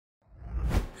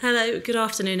Hello, good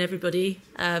afternoon, everybody.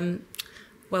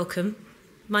 Welcome.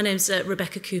 My name's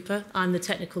Rebecca Cooper. I'm the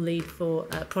technical lead for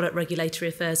Product Regulatory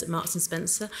Affairs at Marks &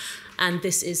 Spencer. And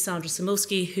this is Sandra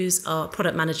Saluki, who's our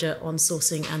product manager on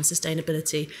sourcing and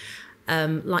sustainability.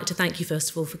 I'd like to thank you, first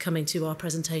of all, for coming to our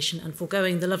presentation and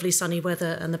foregoing the lovely sunny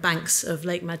weather and the banks of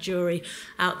Lake Maggiore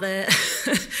out there.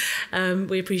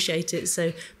 We appreciate it,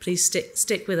 so please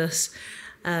stick with us.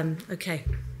 Okay.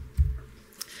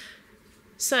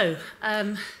 So,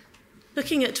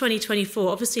 looking at 2024,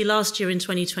 obviously last year in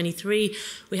 2023,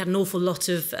 we had an awful lot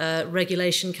of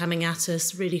regulation coming at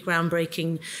us, really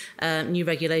groundbreaking new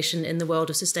regulation in the world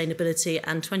of sustainability,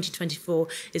 and 2024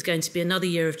 is going to be another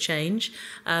year of change.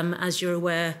 As you're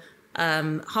aware,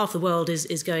 half the world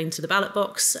is going to the ballot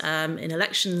box in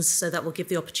elections, so that will give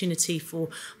the opportunity for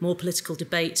more political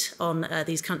debate on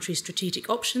these countries' strategic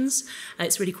options.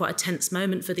 It's really quite a tense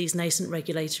moment for these nascent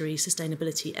regulatory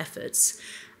sustainability efforts.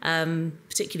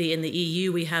 Particularly in the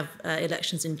EU, we have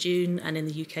elections in June, and in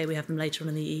the UK, we have them later on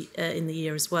in the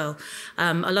year as well.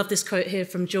 I love this quote here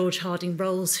from George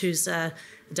Harding-Rolls, who's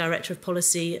Director of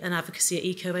Policy and Advocacy at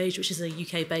EcoAge, which is a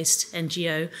UK-based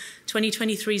NGO.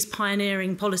 2023's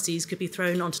pioneering policies could be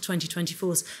thrown onto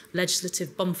 2024's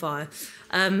legislative bonfire.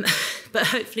 But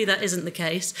hopefully that isn't the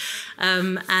case.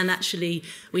 And actually,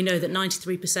 we know that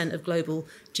 93% of global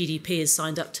GDP is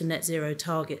signed up to net zero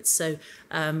targets. So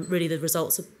really the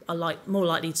results are more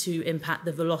likely to impact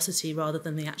the velocity rather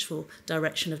than the actual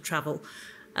direction of travel.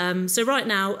 So right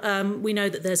now, we know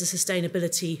that there's a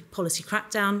sustainability policy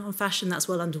crackdown on fashion that's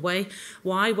well underway.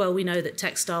 Why? Well, we know that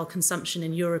textile consumption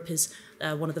in Europe is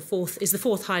the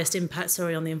fourth highest impact,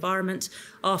 on the environment,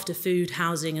 after food,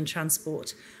 housing, and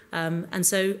transport. And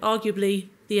so, arguably,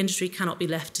 the industry cannot be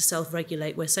left to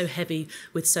self-regulate. We're so heavy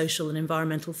with social and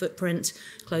environmental footprint,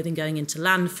 clothing going into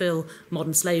landfill,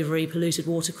 modern slavery, polluted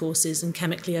watercourses, and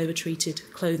chemically overtreated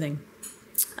clothing.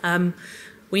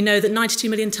 We know that 92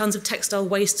 million tonnes of textile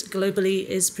waste globally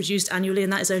is produced annually,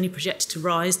 and that is only projected to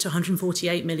rise to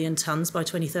 148 million tonnes by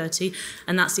 2030,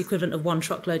 and that's the equivalent of one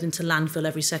truckload into landfill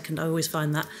every second. I always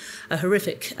find that a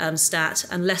horrific stat,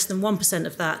 and less than 1%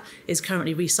 of that is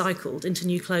currently recycled into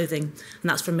new clothing, and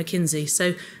that's from McKinsey.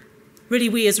 So really,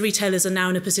 we as retailers are now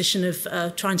in a position of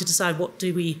trying to decide what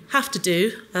do we have to do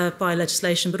by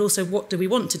legislation, but also what do we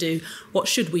want to do, what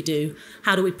should we do,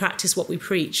 how do we practice what we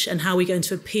preach, and how are we going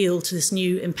to appeal to this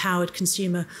new empowered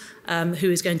consumer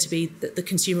who is going to be the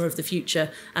consumer of the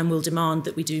future and will demand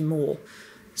that we do more.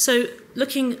 So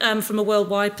looking from a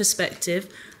worldwide perspective,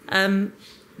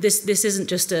 this isn't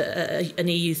just an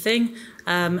EU thing.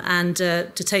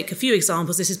 To take a few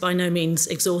examples, this is by no means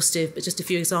exhaustive, but just a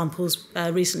few examples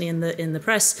recently in the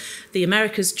press. The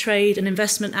Americas Trade and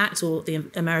Investment Act, or the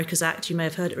Americas Act, you may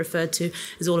have heard it referred to,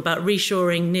 is all about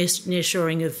reshoring,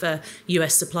 nearshoring of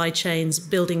US supply chains,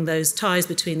 building those ties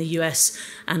between the US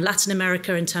and Latin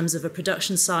America in terms of a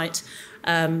production site.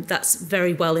 That's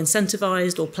very well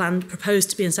incentivised or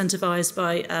proposed to be incentivised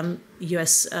by the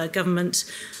US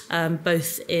government,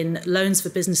 both in loans for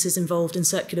businesses involved in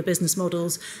circular business models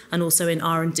and also in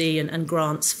R&D and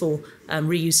grants for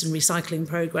reuse and recycling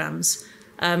programmes.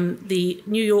 The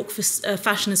New York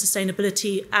Fashion and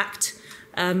Sustainability Act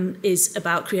is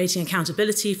about creating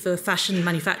accountability for fashion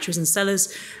manufacturers and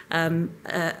sellers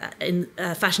in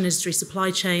fashion industry supply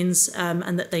chains,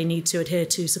 and that they need to adhere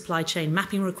to supply chain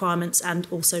mapping requirements and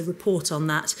also report on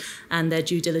that and their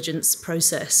due diligence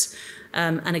process.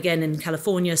 And again, in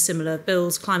California, similar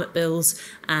bills, climate bills,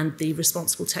 and the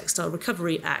Responsible Textile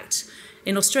Recovery Act.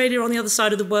 In Australia, on the other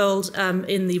side of the world,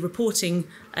 in the reporting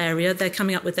area, they're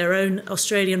coming up with their own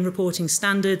Australian reporting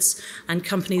standards, and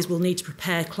companies will need to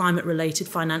prepare climate-related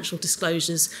financial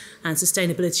disclosures and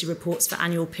sustainability reports for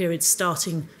annual periods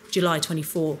starting July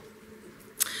 24.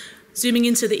 Zooming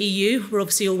into the EU, we're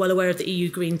obviously all well aware of the EU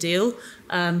Green Deal,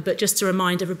 but just to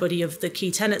remind everybody of the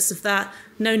key tenets of that: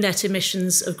 no net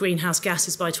emissions of greenhouse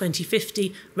gases by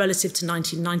 2050 relative to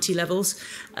 1990 levels.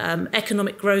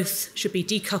 Economic growth should be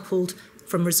decoupled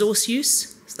from resource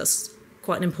use, so that's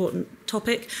quite an important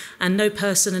topic, and no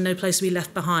person and no place will be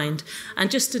left behind.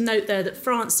 And just to note there that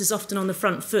France is often on the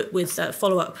front foot with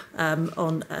follow-up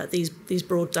on these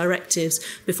broad directives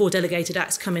before delegated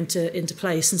acts come into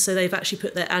place. And so they've actually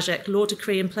put their AGEC law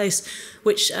decree in place,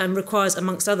 which requires,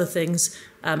 amongst other things,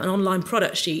 an online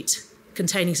product sheet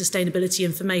containing sustainability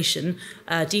information,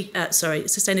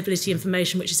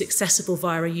 which is accessible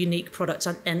via a unique product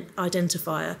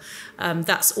identifier.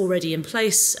 That's already in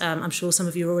place. I'm sure some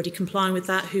of you are already complying with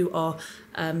that who are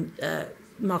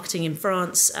marketing in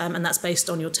France, and that's based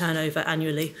on your turnover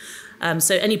annually.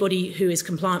 So anybody who is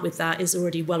compliant with that is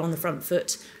already well on the front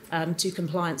foot to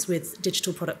compliance with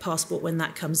Digital Product Passport when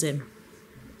that comes in.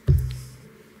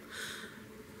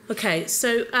 Okay,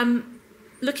 so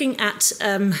looking at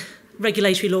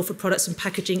regulatory law for products and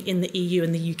packaging in the EU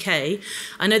and the UK,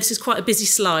 I know this is quite a busy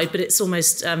slide, but it's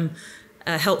almost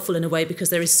helpful in a way because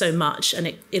there is so much and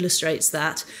it illustrates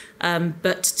that.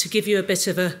 But to give you a bit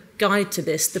of a guide to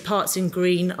this, the parts in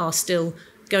green are still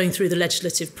going through the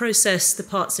legislative process. The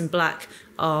parts in black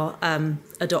are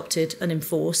adopted and in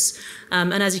force.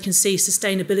 And as you can see,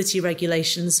 sustainability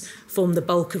regulations form the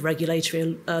bulk of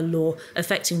regulatory law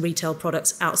affecting retail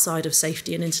products outside of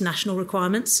safety and international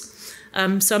requirements.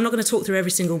 So I'm not going to talk through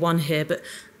every single one here, but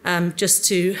just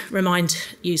to remind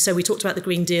you, so we talked about the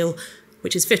Green Deal,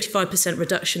 which is 55%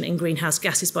 reduction in greenhouse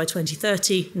gases by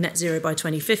 2030, net zero by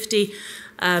 2050.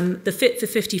 The Fit for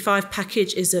 55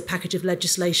 package is a package of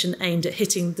legislation aimed at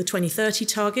hitting the 2030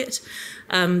 target.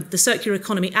 The Circular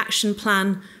Economy Action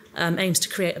Plan aims to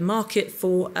create a market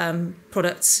for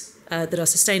products that are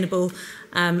sustainable.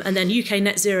 And then UK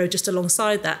Net Zero, just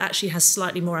alongside that, actually has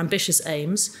slightly more ambitious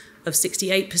aims of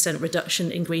 68%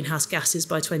 reduction in greenhouse gases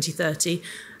by 2030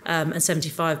 and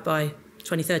 75 by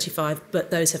 2035,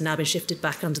 but those have now been shifted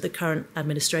back under the current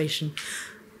administration.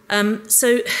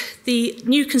 So the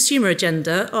new consumer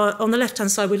agenda, on the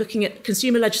left-hand side, we're looking at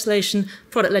consumer legislation,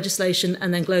 product legislation,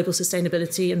 and then global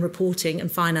sustainability and reporting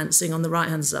and financing on the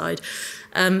right-hand side.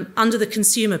 Under the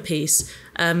consumer piece,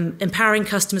 empowering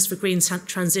customers for green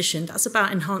transition, that's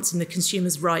about enhancing the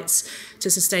consumer's rights to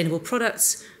sustainable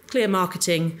products, clear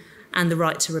marketing, and the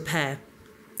right to repair.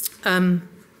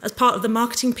 As part of the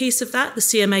marketing piece of that, the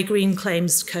CMA Green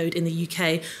Claims Code in the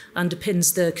UK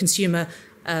underpins the consumer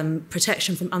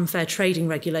protection from unfair trading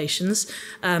regulations,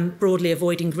 broadly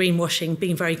avoiding greenwashing,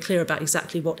 being very clear about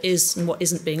exactly what is and what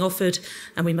isn't being offered,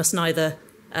 and we must neither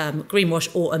greenwash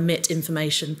or omit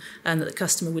information that the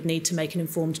customer would need to make an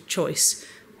informed choice.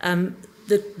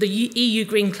 The EU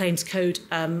Green Claims Code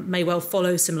may well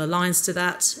follow similar lines to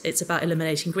that. It's about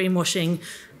eliminating greenwashing,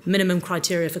 minimum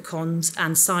criteria for cons,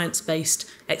 and science-based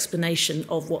explanation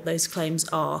of what those claims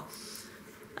are.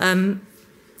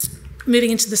 Moving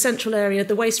into the central area,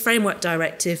 the Waste Framework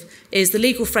Directive is the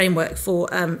legal framework for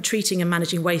treating and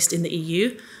managing waste in the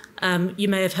EU. You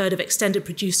may have heard of extended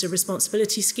producer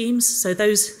responsibility schemes. So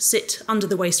those sit under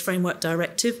the Waste Framework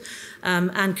Directive.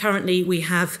 And currently we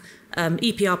have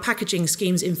EPR packaging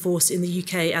schemes in force in the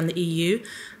UK and the EU.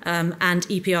 And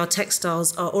EPR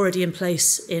textiles are already in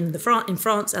place in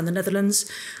France and the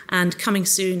Netherlands, and coming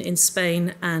soon in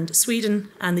Spain and Sweden,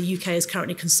 and the UK is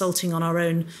currently consulting on our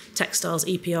own textiles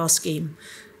EPR scheme.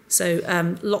 So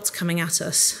lots coming at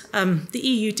us. The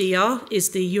EUDR is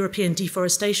the European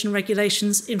Deforestation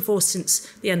Regulations in force since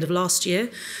the end of last year,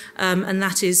 and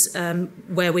that is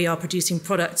where we are producing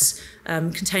products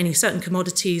containing certain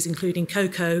commodities, including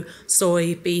cocoa,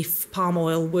 soy, beef, palm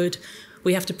oil, wood.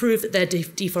 We have to prove that they're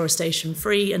deforestation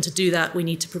free, and to do that we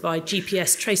need to provide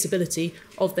GPS traceability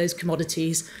of those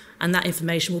commodities, and that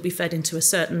information will be fed into a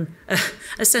certain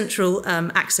a central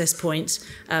access point,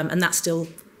 and that's still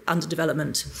under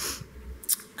development.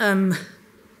 The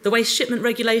waste shipment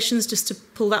regulations, just to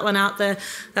pull that one out there,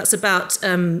 that's about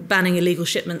banning illegal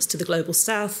shipments to the global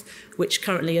south, which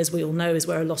currently, as we all know, is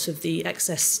where a lot of the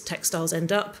excess textiles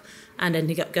end up, and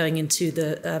ending up going into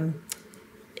the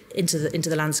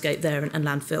landscape there and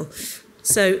landfill.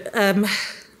 So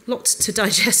lots to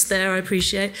digest there, I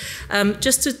appreciate.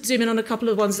 Just to zoom in on a couple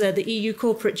of ones there, the EU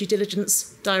Corporate Due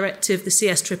Diligence Directive, the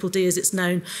CSDDD as it's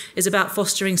known, is about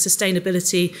fostering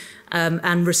sustainability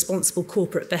and responsible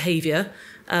corporate behaviour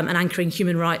and anchoring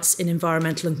human rights in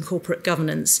environmental and corporate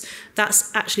governance.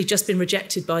 That's actually just been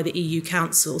rejected by the EU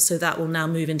Council, so that will now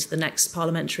move into the next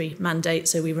parliamentary mandate,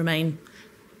 so we remain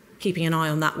keeping an eye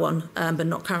on that one, but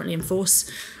not currently in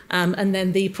force. And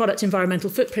then the product environmental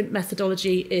footprint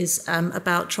methodology is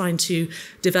about trying to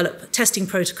develop testing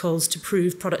protocols to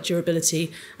prove product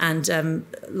durability and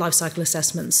life cycle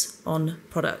assessments on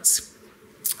products.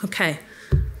 Okay,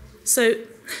 so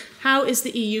how is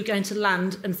the EU going to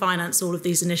land and finance all of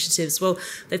these initiatives? Well,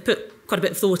 they've put quite a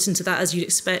bit of thought into that, as you'd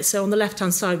expect. So on the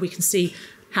left-hand side, we can see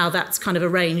how that's kind of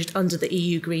arranged under the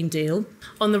EU Green Deal.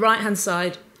 On the right-hand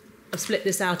side, I've split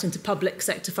this out into public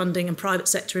sector funding and private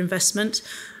sector investment.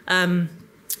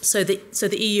 So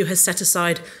the EU has set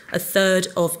aside a third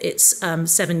of its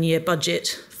 7-year budget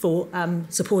for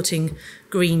supporting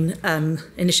green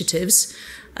initiatives,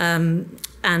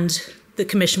 and the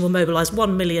Commission will mobilise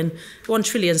 €1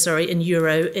 trillion in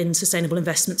euro in sustainable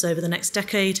investments over the next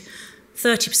decade.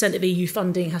 30% of EU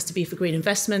funding has to be for green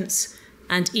investments,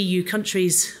 and EU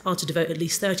countries are to devote at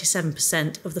least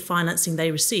 37% of the financing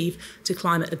they receive to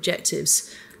climate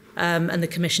objectives. And the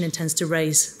Commission intends to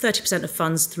raise 30% of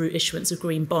funds through issuance of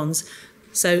green bonds.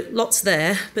 So lots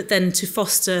there, but then to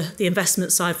foster the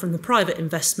investment side from the private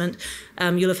investment,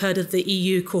 you'll have heard of the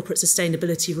EU Corporate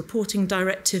Sustainability Reporting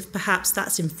Directive, perhaps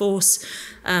that's in force.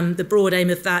 The broad aim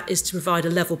of that is to provide a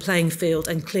level playing field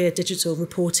and clear digital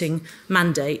reporting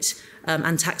mandate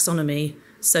and taxonomy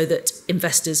so that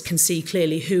investors can see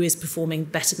clearly who is performing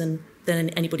better than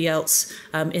anybody else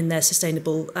in their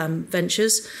sustainable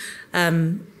ventures.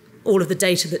 All of the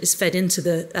data that is fed into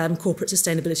the corporate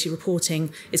sustainability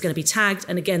reporting is going to be tagged,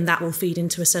 and again, that will feed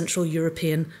into a central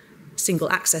European single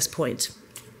access point.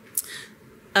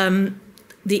 The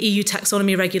EU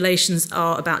taxonomy regulations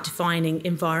are about defining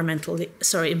environmentally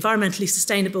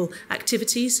sustainable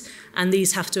activities, and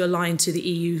these have to align to the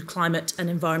EU climate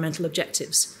and environmental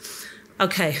objectives.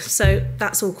 Okay, so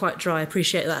that's all quite dry, I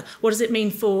appreciate that. What does it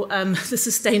mean for the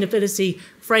sustainability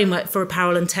framework for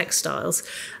apparel and textiles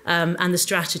and the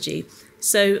strategy?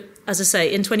 So, as I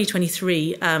say, in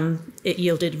 2023, it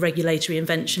yielded regulatory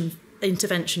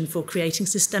intervention for creating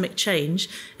systemic change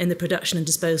in the production and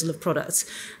disposal of products.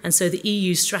 And so the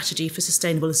EU strategy for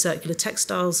sustainable and circular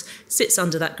textiles sits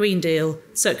under that Green Deal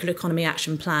Circular Economy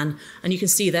Action Plan, and you can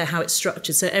see there how it's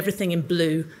structured. So everything in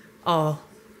blue are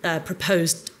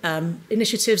proposed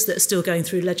initiatives that are still going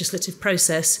through legislative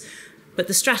process, but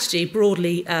the strategy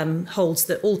broadly holds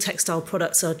that all textile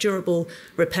products are durable,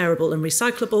 repairable and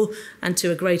recyclable, and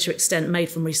to a greater extent made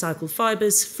from recycled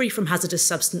fibres, free from hazardous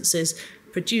substances,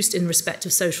 produced in respect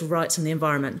of social rights and the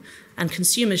environment. And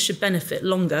consumers should benefit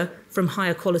longer from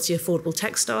higher quality affordable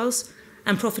textiles,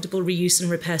 and profitable reuse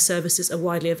and repair services are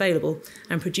widely available,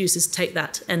 and producers take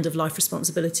that end-of-life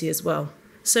responsibility as well.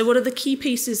 So what are the key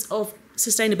pieces of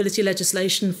sustainability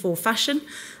legislation for fashion?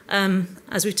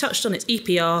 As we've touched on, it's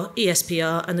EPR,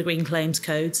 ESPR and the Green Claims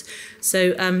Codes.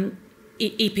 So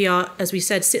EPR, as we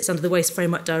said, sits under the Waste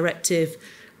Framework Directive,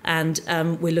 and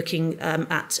we're looking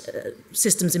at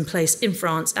systems in place in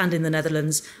France and in the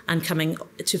Netherlands and coming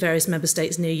to various member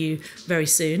states near you very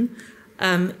soon.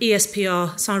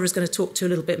 ESPR, Sandra is going to talk to a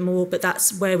little bit more, but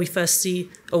that's where we first see,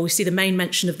 or we see the main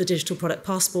mention of the digital product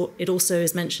passport. It also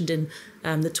is mentioned in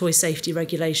the toy safety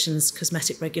regulations,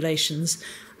 cosmetic regulations,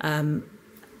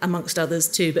 amongst others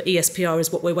too, but ESPR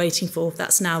is what we're waiting for.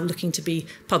 That's now looking to be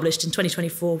published in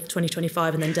 2024,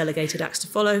 2025, and then delegated acts to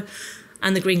follow.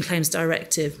 And the Green Claims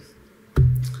Directive.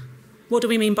 What do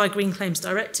we mean by Green Claims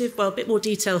Directive? Well, a bit more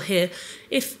detail here.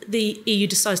 If the EU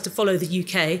decides to follow the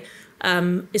UK,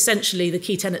 essentially the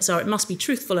key tenets are it must be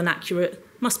truthful and accurate,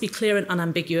 must be clear and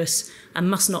unambiguous, and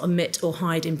must not omit or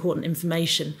hide important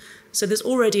information. So there's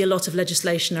already a lot of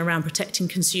legislation around protecting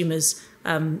consumers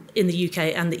in the UK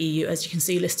and the EU, as you can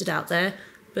see listed out there.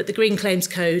 But the Green Claims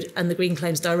Code and the Green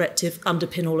Claims Directive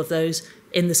underpin all of those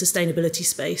in the sustainability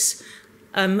space.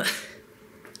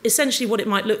 Essentially what it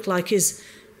might look like is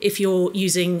if you're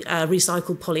using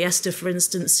recycled polyester, for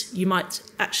instance, you might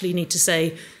actually need to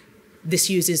say this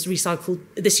uses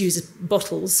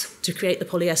bottles to create the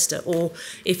polyester, or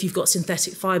if you've got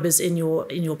synthetic fibres in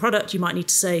your product, you might need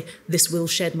to say this will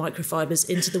shed microfibres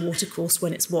into the watercourse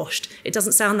when it's washed. It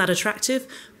doesn't sound that attractive,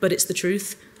 but it's the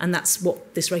truth, and that's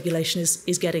what this regulation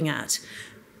is getting at.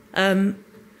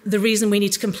 The reason we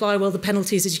need to comply, well, the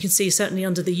penalties, as you can see, certainly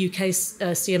under the UK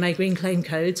CMA Green Claim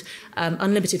Code,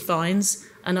 unlimited fines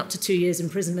and up to 2 years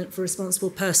imprisonment for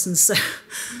responsible persons. So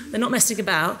they're not messing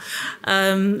about.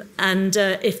 And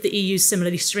if the EU is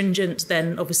similarly stringent,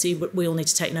 then obviously we all need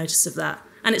to take notice of that.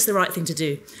 And it's the right thing to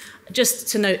do. Just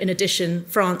to note, in addition,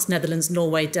 France, Netherlands,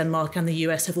 Norway, Denmark and the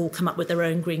US have all come up with their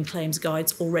own green claims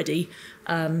guides already.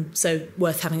 So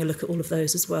worth having a look at all of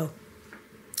those as well.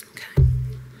 Okay.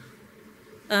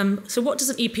 So what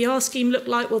does an EPR scheme look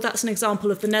like? Well, that's an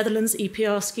example of the Netherlands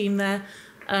EPR scheme there.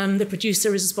 The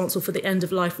producer is responsible for the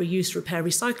end-of-life reuse, repair,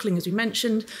 recycling, as we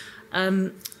mentioned.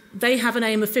 They have an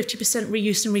aim of 50%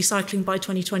 reuse and recycling by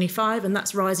 2025, and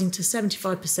that's rising to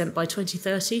 75% by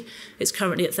 2030. It's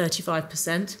currently at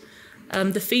 35%.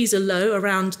 The fees are low,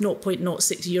 around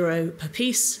 €0.06 per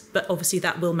piece, but obviously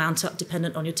that will mount up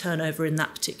dependent on your turnover in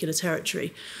that particular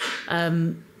territory.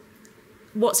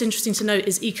 What's interesting to note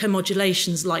is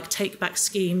eco-modulations like take-back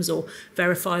schemes or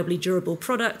verifiably durable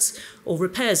products or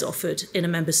repairs offered in a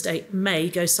member state may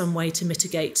go some way to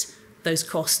mitigate those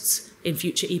costs in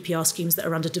future EPR schemes that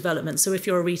are under development. So if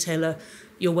you're a retailer,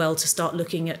 you're well to start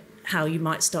looking at how you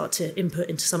might start to input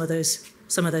into some of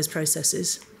those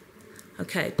processes.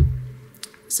 Okay.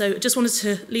 So I just wanted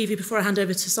to leave you before I hand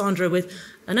over to Sandra with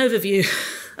an overview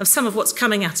of some of what's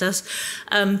coming at us.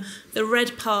 The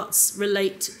red parts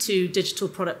relate to digital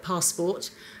product passport,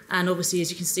 and obviously,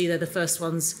 as you can see, they're the first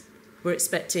ones we're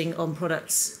expecting on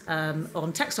products,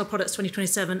 on textile products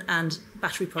 2027 and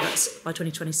battery products by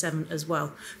 2027 as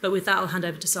well. But with that, I'll hand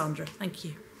over to Sandra. Thank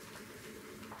you.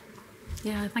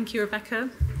 Yeah, thank you, Rebecca.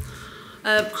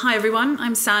 Hi, everyone.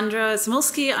 I'm Sandra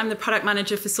Saluki. I'm the product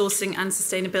manager for sourcing and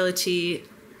sustainability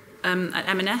at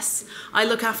M&S. I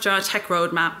look after our tech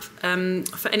roadmap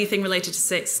for anything related to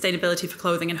sustainability for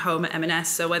clothing and home at M&S.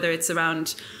 So whether it's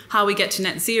around how we get to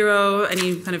net zero,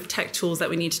 any kind of tech tools that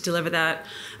we need to deliver that,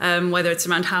 whether it's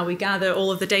around how we gather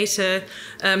all of the data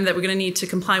that we're going to need to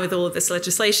comply with all of this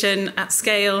legislation at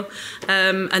scale,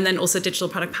 and then also digital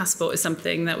product passport is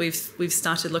something that we've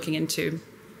started looking into.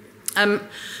 I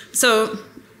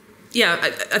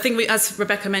think as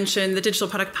Rebecca mentioned, the digital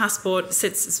product passport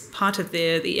sits as part of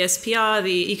the ESPR,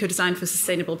 the Eco Design for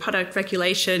Sustainable Product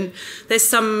Regulation. There's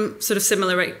some sort of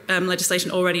similar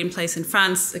legislation already in place in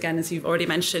France, again, as you've already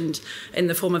mentioned, in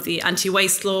the form of the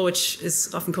anti-waste law, which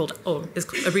is often called, or is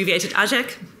abbreviated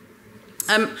AGEC.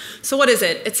 So what is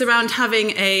it? It's around having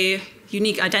a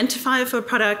unique identifier for a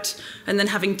product and then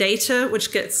having data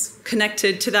which gets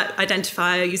connected to that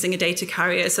identifier using a data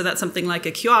carrier. So that's something like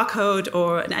a QR code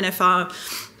or an NFR,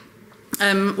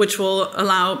 which will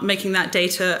allow making that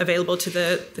data available to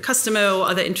the customer or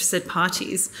other interested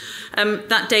parties.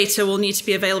 That data will need to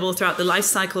be available throughout the life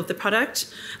cycle of the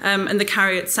product, and the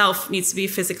carrier itself needs to be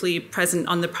physically present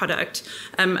on the product.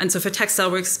 And so for textile,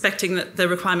 we're expecting that the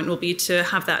requirement will be to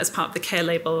have that as part of the care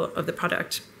label of the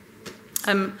product.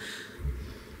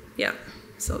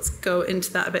 So let's go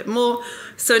into that a bit more.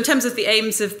 So in terms of the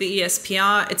aims of the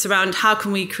ESPR, it's around how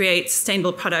can we create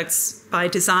sustainable products by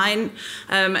design,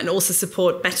 and also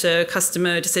support better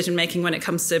customer decision-making when it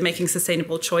comes to making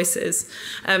sustainable choices.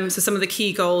 So some of the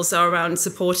key goals are around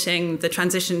supporting the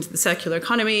transition to the circular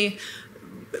economy,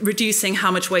 reducing how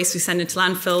much waste we send into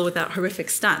landfill with that horrific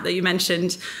stat that you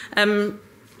mentioned,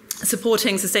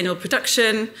 supporting sustainable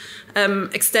production,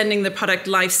 extending the product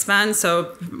lifespan,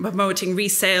 so promoting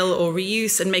resale or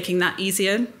reuse and making that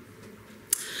easier.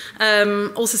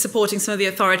 Also supporting some of the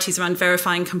authorities around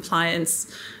verifying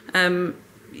compliance.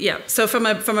 So from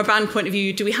a brand point of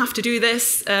view, do we have to do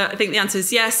this? I think the answer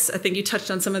is yes. I think you touched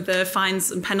on some of the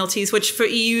fines and penalties, which for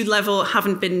EU level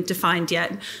haven't been defined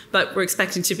yet, but we're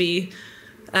expecting to be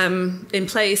in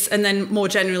place. And then more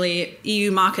generally,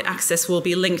 EU market access will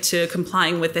be linked to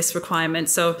complying with this requirement.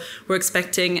 So we're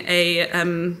expecting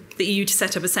the EU to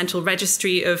set up a central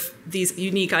registry of these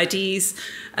unique IDs.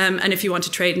 And if you want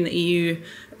to trade in the EU,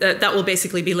 that will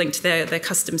basically be linked to their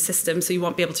customs system. So you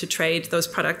won't be able to trade those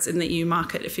products in the EU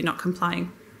market if you're not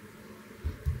complying.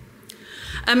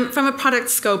 From a product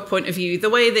scope point of view, the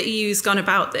way the EU's gone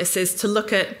about this is to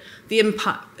look at the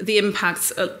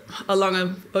impacts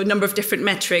along a number of different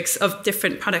metrics of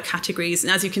different product categories.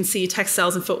 And as you can see,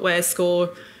 textiles and footwear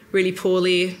score really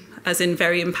poorly, as in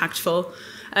very impactful.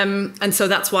 And so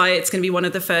that's why it's going to be one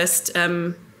of the first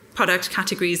product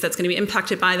categories that's going to be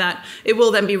impacted by that. It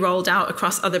will then be rolled out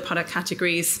across other product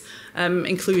categories,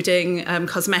 including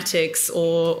cosmetics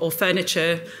or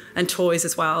furniture and toys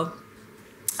as well.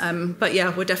 But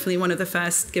yeah, we're definitely one of the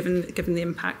first, given the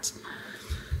impact.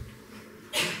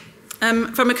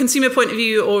 From a consumer point of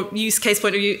view or use case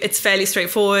point of view, it's fairly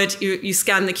straightforward. You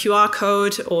scan the QR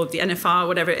code or the NFR,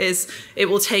 whatever it is. It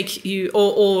will take you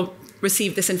or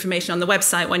receive this information on the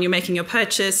website when you're making your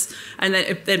purchase, and then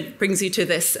it then brings you to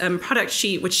this product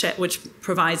sheet which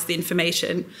provides the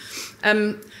information.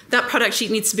 That product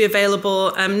sheet needs to be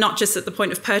available not just at the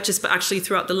point of purchase, but actually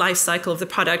throughout the life cycle of the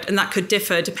product, and that could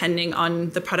differ depending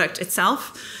on the product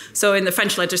itself. So in the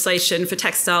French legislation for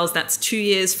textiles, that's 2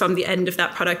 years from the end of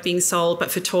that product being sold, but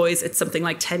for toys, it's something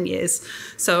like 10 years.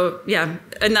 So yeah,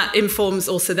 and that informs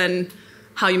also then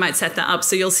how you might set that up.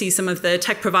 So you'll see some of the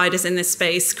tech providers in this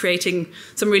space creating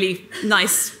some really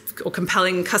nice or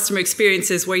compelling customer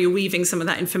experiences where you're weaving some of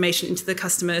that information into the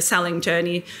customer selling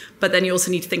journey, but then you also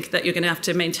need to think that you're going to have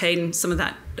to maintain some of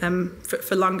that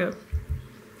for longer.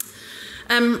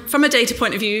 From a data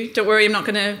point of view, don't worry, I'm not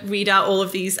going to read out all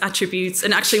of these attributes.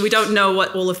 And actually, we don't know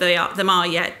what all of them are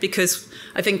yet, because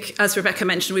I think, as Rebecca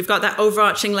mentioned, we've got that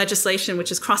overarching legislation,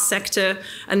 which is cross-sector,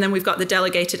 and then we've got the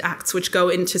delegated acts, which go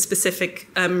into specific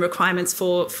requirements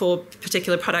for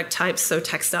particular product types, so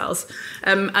textiles.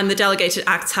 And the delegated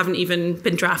acts haven't even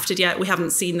been drafted yet. We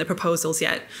haven't seen the proposals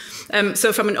yet.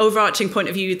 So from an overarching point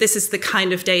of view, this is the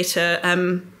kind of data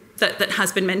that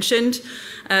has been mentioned.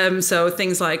 So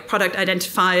things like product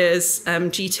identifiers,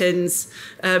 GTINs,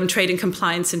 trade and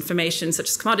compliance information such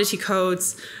as commodity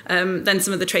codes, then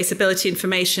some of the traceability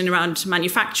information around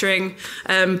manufacturing.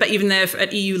 But even there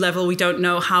at EU level, we don't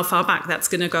know how far back that's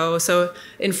going to go. So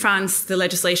in France, the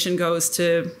legislation goes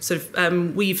to sort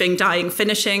of weaving, dyeing,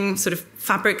 finishing, sort of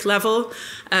fabric level.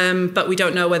 But we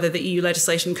don't know whether the EU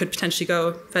legislation could potentially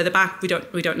go further back. We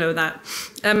don't know that.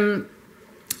 And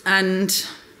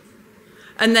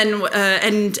then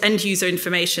end user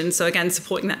information. So again,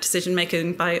 supporting that decision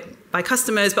making by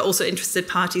customers, but also interested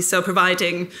parties. So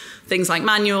providing things like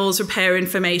manuals, repair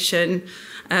information,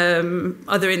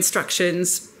 other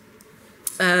instructions,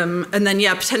 and then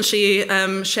potentially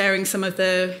sharing some of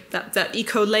that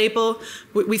eco label.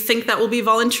 We think that will be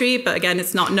voluntary, but again,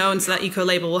 it's not known. So that eco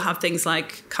label will have things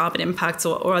like carbon impacts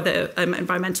or other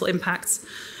environmental impacts.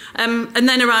 And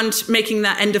then around making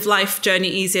that end-of-life journey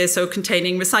easier, so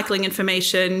containing recycling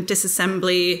information,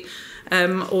 disassembly,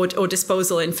 or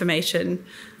disposal information.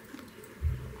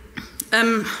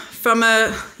 So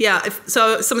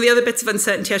some of the other bits of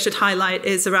uncertainty I should highlight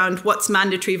is around what's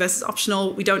mandatory versus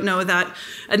optional. We don't know that.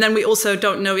 And then we also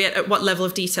don't know yet at what level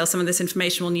of detail some of this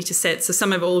information will need to sit. So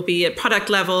some of it will be at product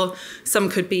level, some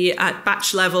could be at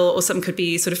batch level, or some could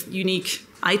be sort of unique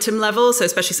item level, so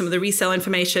especially some of the resale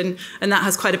information, and that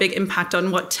has quite a big impact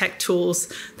on what tech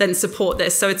tools then support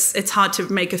this. So it's hard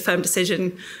to make a firm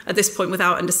decision at this point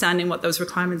without understanding what those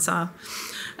requirements are.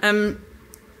 And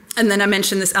then I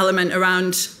mentioned this element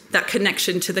around that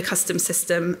connection to the custom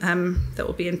system that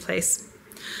will be in place.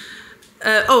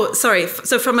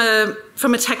 So from a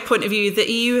tech point of view, the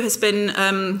EU has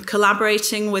been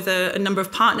collaborating with a number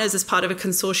of partners as part of a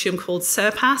consortium called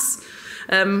SURPASS.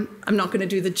 I'm not going to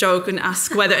do the joke and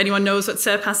ask whether anyone knows what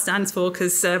SURPASS stands for,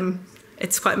 because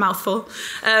it's quite a mouthful.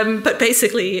 But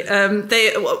basically, some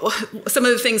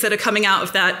of the things that are coming out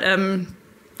of that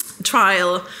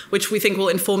trial, which we think will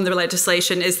inform the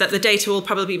legislation, is that the data will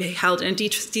probably be held in a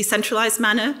decentralized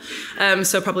manner.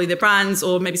 So probably the brands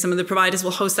or maybe some of the providers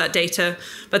will host that data,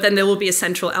 but then there will be a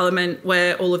central element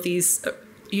where all of these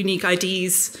unique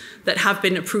IDs that have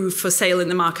been approved for sale in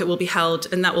the market will be held,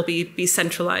 and that will be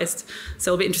centralized.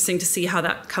 So it'll be interesting to see how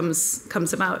that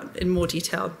comes about in more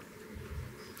detail.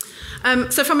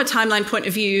 So from a timeline point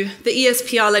of view, the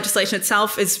ESPR legislation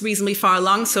itself is reasonably far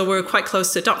along, so we're quite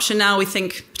close to adoption now, we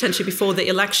think potentially before the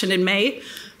election in May.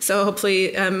 So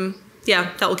hopefully,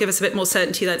 that will give us a bit more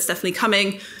certainty that it's definitely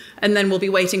coming. And then we'll be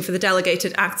waiting for the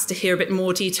delegated acts to hear a bit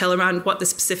more detail around what the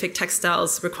specific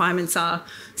textiles requirements are.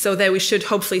 So there we should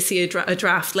hopefully see a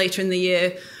draft later in the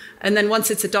year. And then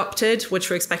once it's adopted, which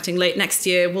we're expecting late next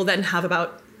year, we'll then have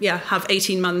have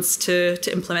 18 months to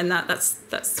implement that.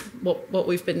 That's what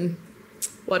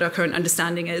our current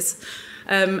understanding is.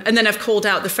 And then I've called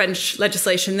out the French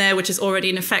legislation there, which is already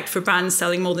in effect for brands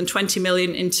selling more than 20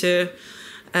 million into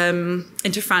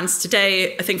France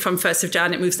today. I think from 1st of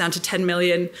Jan, it moves down to 10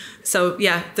 million. So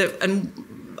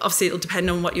and obviously it'll depend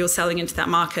on what you're selling into that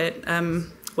market,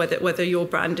 whether your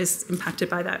brand is impacted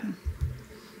by that.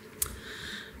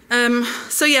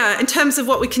 In terms of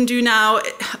what we can do now,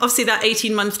 obviously that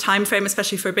 18-month time frame,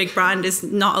 especially for a big brand, is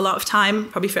not a lot of time,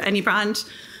 probably for any brand.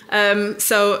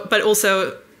 But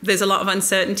also there's a lot of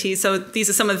uncertainty. So these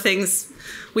are some of the things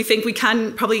we think we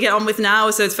can probably get on with now.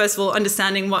 So it's first of all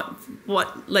understanding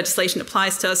what legislation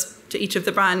applies to us, to each of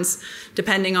the brands,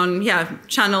 depending on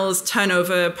channels,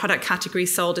 turnover, product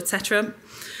categories sold, etc.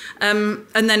 And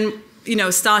then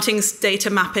starting data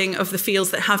mapping of the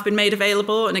fields that have been made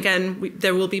available. And again,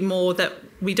 there will be more that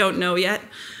we don't know yet.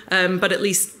 But at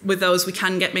least with those, we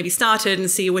can get maybe started and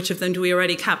see which of them do we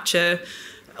already capture.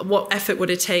 What effort would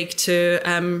it take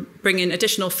to bring in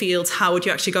additional fields? How would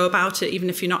you actually go about it, even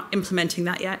if you're not implementing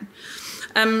that yet?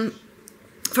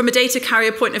 From a data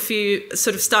carrier point of view,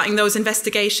 sort of starting those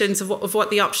investigations of what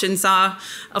the options are.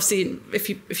 Obviously,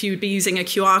 if you would be using a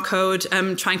QR code,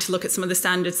 trying to look at some of the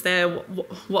standards there,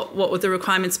 what would the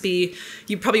requirements be?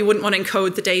 You probably wouldn't want to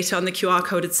encode the data on the QR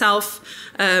code itself.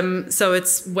 So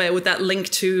it's where would that link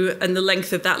to, and the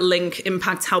length of that link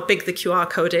impacts how big the QR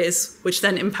code is, which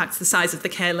then impacts the size of the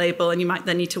care label, and you might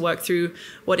then need to work through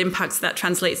what impacts that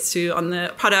translates to on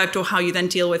the product, or how you then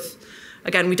deal with.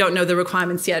 Again, we don't know the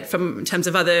requirements yet in terms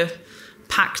of other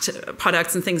packed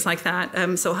products and things like that.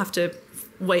 So we'll have to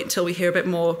wait until we hear a bit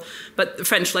more. But the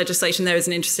French legislation there is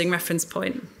an interesting reference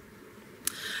point.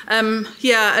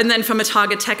 Yeah, and then from a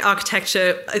target tech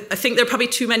architecture, I think there are probably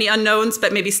too many unknowns,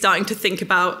 but maybe starting to think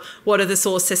about what are the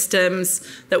source systems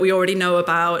that we already know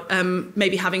about,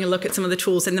 maybe having a look at some of the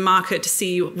tools in the market to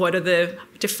see what are the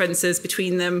differences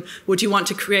between them. Would you want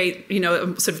to create,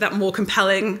 sort of that more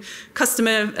compelling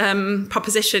customer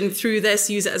proposition through this,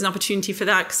 use it as an opportunity for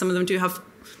that, because some of them do have,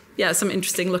 some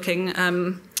interesting looking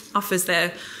offers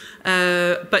there.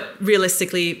 But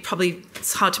realistically, probably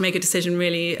it's hard to make a decision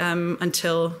really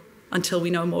until we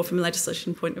know more from a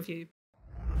legislation point of view.